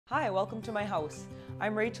Hi, welcome to my house.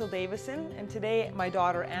 I'm Rachel Davison, and today my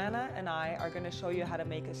daughter Anna and I are going to show you how to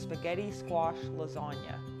make a spaghetti squash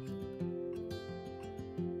lasagna.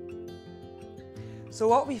 So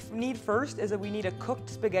what we need first is that we need a cooked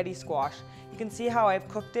spaghetti squash. You can see how I've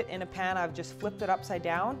cooked it in a pan. I've just flipped it upside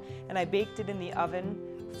down and I baked it in the oven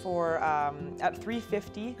for at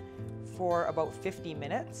 350 for about 50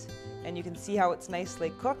 minutes. And you can see how it's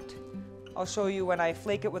nicely cooked. I'll show you when I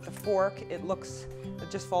flake it with a fork, it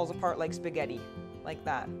just falls apart like spaghetti, like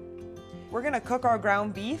that. We're gonna cook our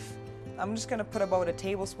ground beef. I'm just gonna put about a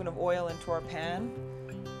tablespoon of oil into our pan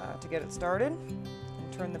to get it started.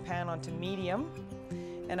 And turn the pan onto medium.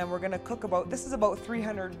 And then we're gonna cook this is about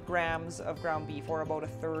 300 grams of ground beef, or about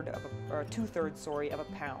two-thirds, of a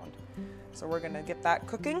pound. So we're gonna get that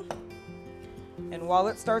cooking. And while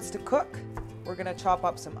it starts to cook, we're gonna chop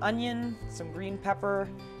up some onion, some green pepper,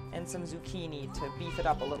 and some zucchini to beef it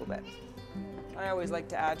up a little bit. I always like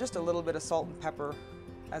to add just a little bit of salt and pepper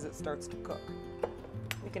as it starts to cook.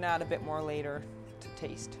 We can add a bit more later to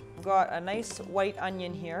taste. I've got a nice white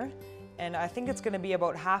onion here, and I think it's going to be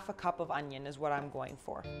about half a cup of onion is what I'm going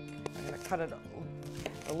for. I'm going to cut it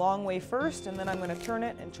the long way first, and then I'm going to turn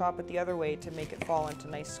it and chop it the other way to make it fall into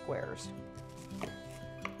nice squares.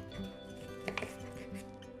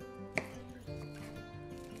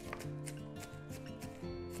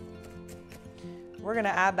 We're going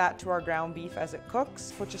to add that to our ground beef as it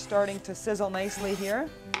cooks, which is starting to sizzle nicely here,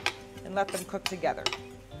 and let them cook together.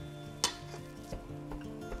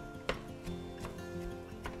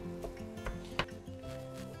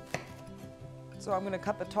 So I'm going to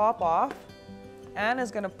cut the top off.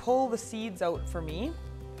 Anna's going to pull the seeds out for me.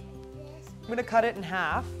 I'm going to cut it in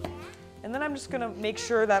half, and then I'm just going to make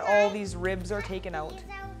sure that all these ribs are taken out,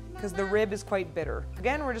 because the rib is quite bitter.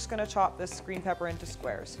 Again, we're just going to chop this green pepper into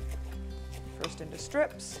squares. First into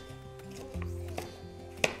strips.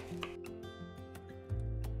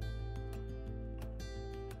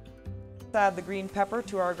 Add the green pepper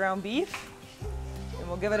to our ground beef, and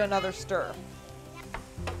we'll give it another stir.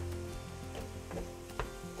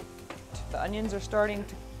 The onions are starting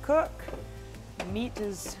to cook. The meat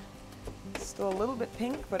is still a little bit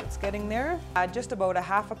pink, but it's getting there. Add just about a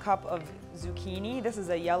half a cup of zucchini. This is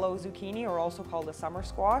a yellow zucchini, or also called a summer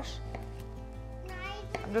squash.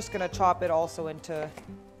 I'm just going to chop it also into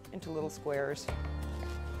little squares.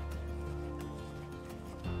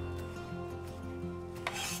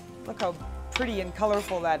 Look how pretty and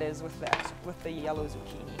colorful that is with the yellow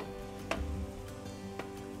zucchini.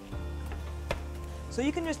 So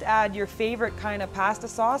you can just add your favorite kind of pasta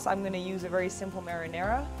sauce. I'm going to use a very simple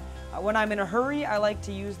marinara. When I'm in a hurry, I like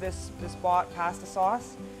to use this bought pasta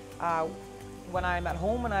sauce. When I'm at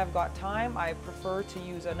home and I've got time, I prefer to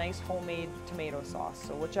use a nice homemade tomato sauce.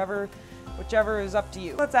 So whichever is up to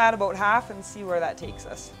you. Let's add about half and see where that takes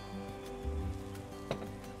us.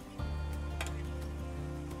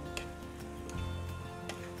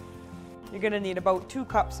 You're going to need about 2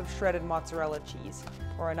 cups of shredded mozzarella cheese,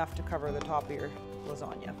 or enough to cover the top of your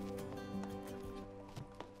lasagna.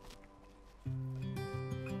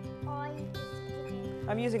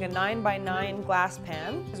 I'm using a 9x9 glass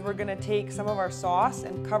pan, because we're going to take some of our sauce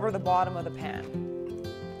and cover the bottom of the pan.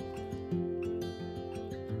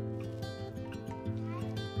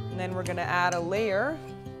 And then we're going to add a layer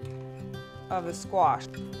of the squash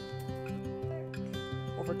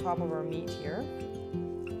over top of our meat here.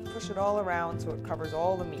 Push it all around so it covers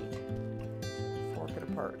all the meat. Fork it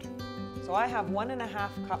apart. So I have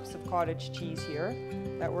 1.5 cups of cottage cheese here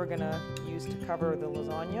that we're going to use to cover the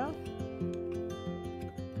lasagna.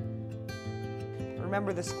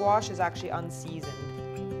 Remember, the squash is actually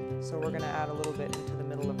unseasoned, so we're going to add a little bit into the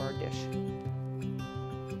middle of our dish.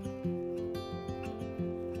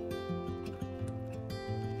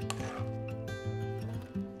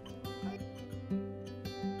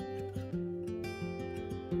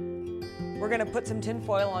 We're going to put some tin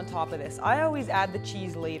foil on top of this. I always add the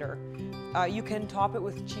cheese later. You can top it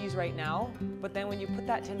with cheese right now, but then when you put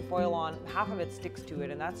that tin foil on, half of it sticks to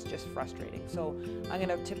it, and that's just frustrating. So I'm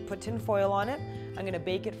going to put tin foil on it. I'm going to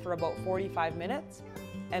bake it for about 45 minutes,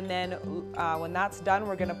 and then when that's done,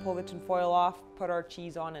 we're going to pull the tin foil off, put our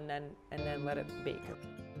cheese on, and then let it bake.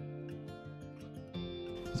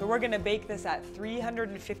 So we're going to bake this at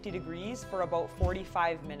 350 degrees for about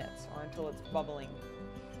 45 minutes, or until it's bubbling.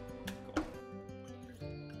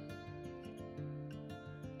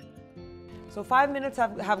 So 5 minutes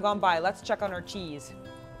have gone by. Let's check on our cheese.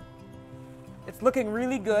 It's looking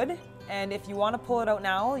really good, and if you want to pull it out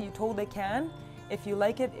now, you totally can. If you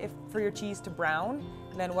like it for your cheese to brown,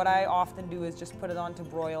 then what I often do is just put it on to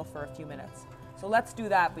broil for a few minutes. So let's do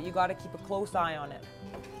that, but you got to keep a close eye on it.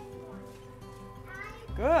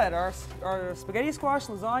 Good, our spaghetti squash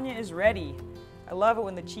lasagna is ready. I love it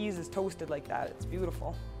when the cheese is toasted like that. It's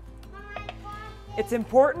beautiful. It's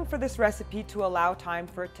important for this recipe to allow time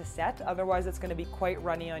for it to set, otherwise it's going to be quite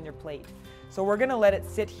runny on your plate. So we're going to let it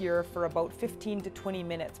sit here for about 15 to 20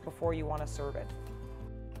 minutes before you want to serve it.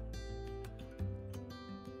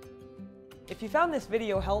 If you found this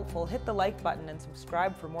video helpful, hit the like button and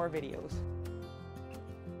subscribe for more videos.